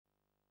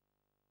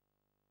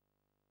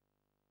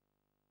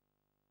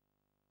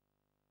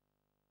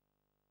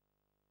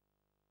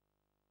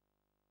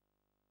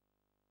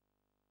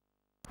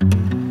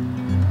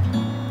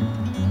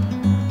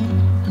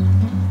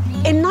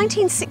In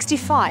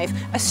 1965,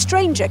 a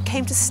stranger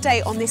came to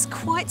stay on this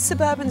quiet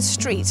suburban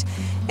street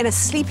in a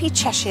sleepy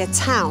Cheshire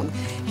town.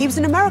 He was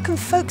an American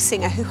folk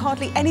singer who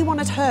hardly anyone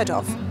had heard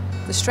of.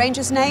 The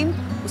stranger's name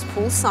was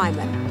Paul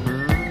Simon.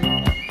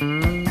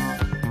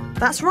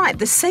 That's right,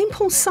 the same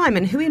Paul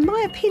Simon who, in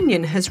my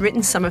opinion, has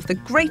written some of the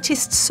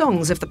greatest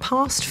songs of the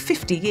past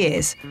 50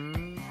 years.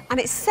 And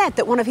it's said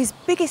that one of his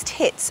biggest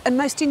hits and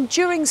most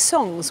enduring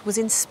songs was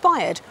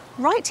inspired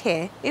right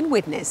here in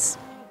Widnes.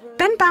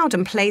 Ben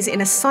Bowden plays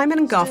in a Simon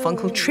and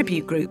Garfunkel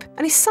tribute group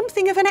and is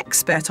something of an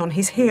expert on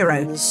his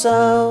hero.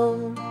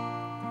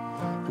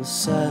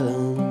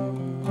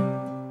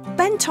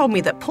 Ben told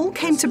me that Paul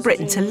came to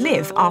Britain to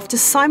live after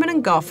Simon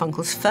and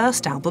Garfunkel's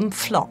first album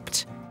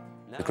flopped.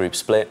 The group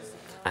split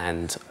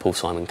and Paul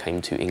Simon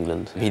came to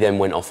England. He then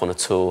went off on a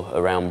tour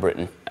around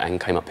Britain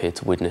and came up here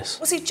to Widnes.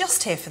 Was he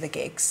just here for the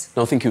gigs?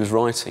 No, I think he was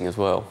writing as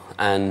well,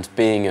 and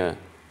being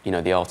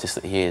the artist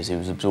that he is, he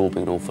was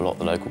absorbing an awful lot of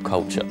the local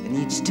culture. And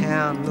each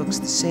town looks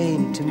the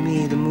same to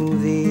me, the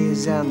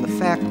movies and the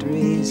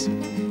factories.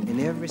 In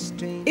every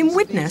street. In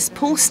Widnes,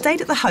 Paul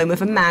stayed at the home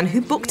of a man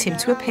who booked him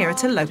to appear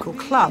at a local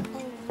club.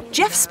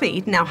 Jeff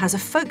Speed now has a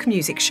folk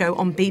music show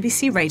on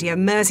BBC Radio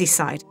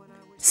Merseyside.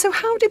 So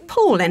how did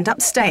Paul end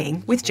up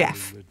staying with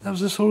Jeff? That was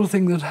the sort of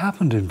thing that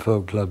happened in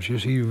folk clubs. You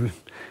see, you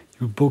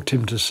booked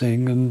him to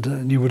sing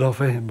and you would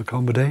offer him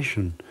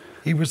accommodation.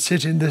 He would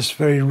sit in this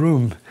very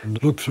room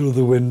and look through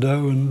the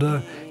window,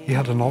 and he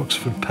had an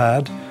Oxford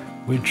pad,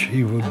 which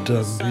he would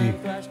be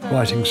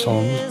writing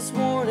songs.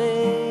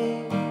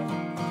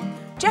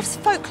 Jeff's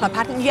folk club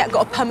hadn't yet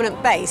got a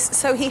permanent base,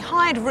 so he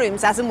hired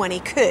rooms as and when he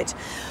could.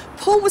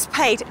 Paul was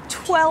paid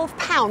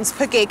 £12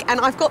 per gig, and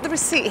I've got the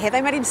receipt here.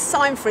 They made him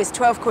sign for his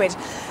 12 quid.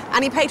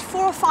 And he paid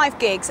 4 or 5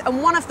 gigs,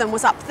 and one of them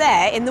was up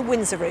there in the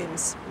Windsor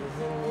rooms.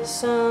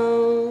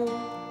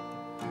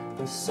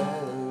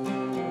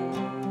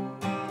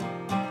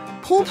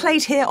 Paul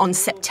played here on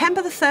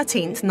September the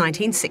 13th,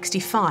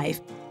 1965.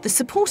 The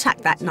support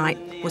act that night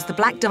was the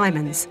Black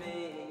Diamonds.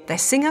 Their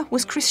singer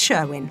was Chris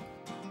Sherwin.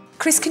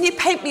 Chris, can you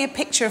paint me a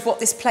picture of what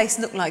this place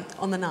looked like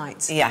on the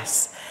night?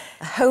 Yes.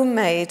 A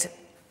homemade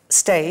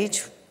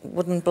stage,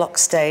 wooden block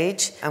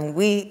stage, and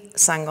we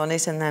sang on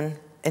it and then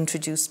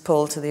introduced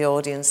Paul to the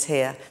audience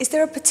here. Is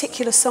there a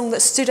particular song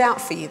that stood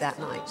out for you that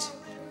night?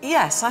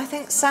 Yes, I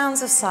think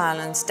Sounds of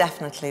Silence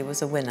definitely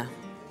was a winner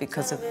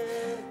because of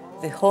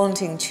the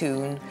haunting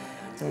tune,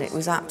 and it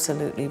was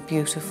absolutely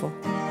beautiful.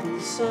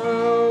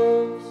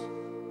 Sounds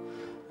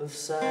of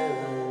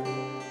silence.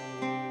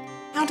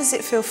 How does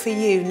it feel for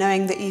you,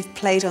 knowing that you've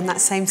played on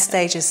that same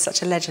stage as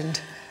such a legend?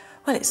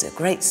 Well, it's a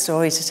great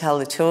story to tell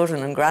the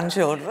children and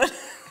grandchildren.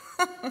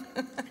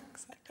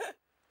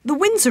 The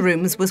Windsor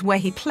Rooms was where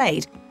he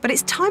played, but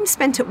it's time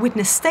spent at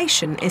Widnes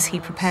Station as he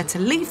prepared to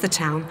leave the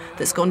town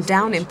that's gone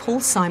down in Paul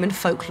Simon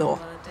folklore.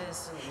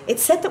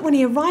 It's said that when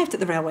he arrived at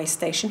the railway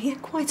station, he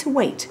had quite a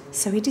wait,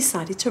 so he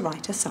decided to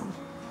write a song.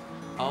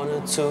 On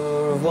a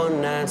tour of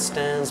one-night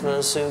stands,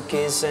 my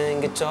suitcase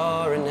and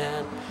guitar in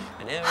hand.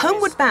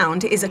 Homeward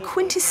Bound is a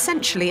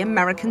quintessentially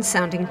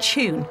American-sounding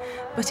tune,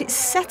 but it's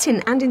set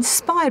in and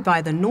inspired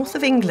by the north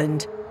of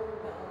England.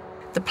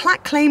 The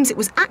plaque claims it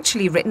was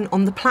actually written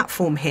on the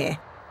platform here.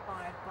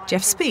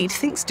 Jeff Speed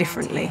thinks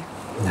differently.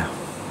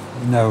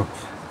 No.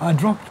 I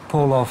dropped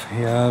Paul off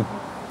here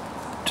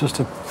just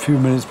a few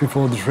minutes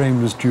before the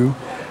train was due.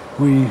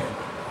 We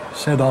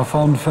said our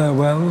fond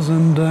farewells,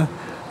 and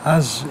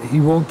as he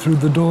walked through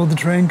the door, the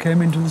train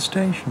came into the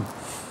station.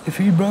 If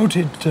he wrote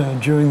it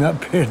during that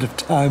period of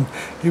time,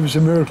 he was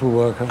a miracle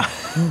worker.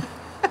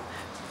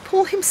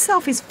 Paul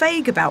himself is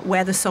vague about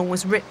where the song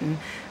was written,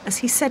 as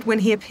he said when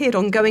he appeared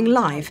on Going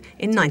Live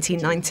in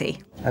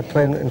 1990. I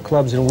played in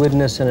clubs in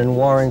Widnes and in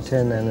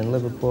Warrington and in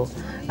Liverpool.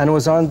 And it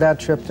was on that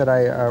trip that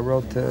I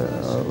wrote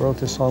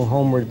the song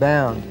Homeward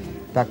Bound,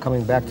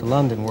 coming back to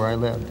London where I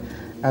lived.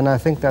 And I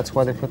think that's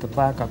why they put the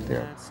plaque up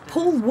there.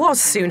 Paul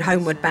was soon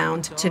homeward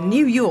bound to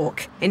New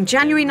York. In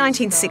January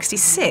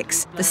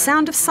 1966, The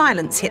Sound of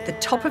Silence hit the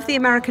top of the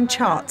American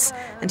charts,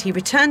 and he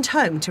returned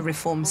home to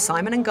reform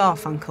Simon and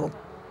Garfunkel.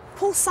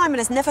 Paul Simon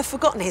has never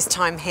forgotten his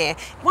time here.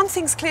 One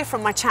thing's clear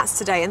from my chats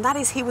today, and that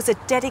is he was a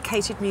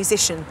dedicated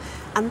musician,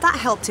 and that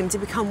helped him to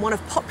become one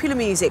of popular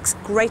music's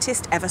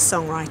greatest ever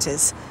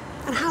songwriters.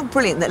 And how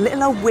brilliant that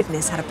little old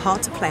Widnes had a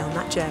part to play on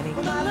that journey.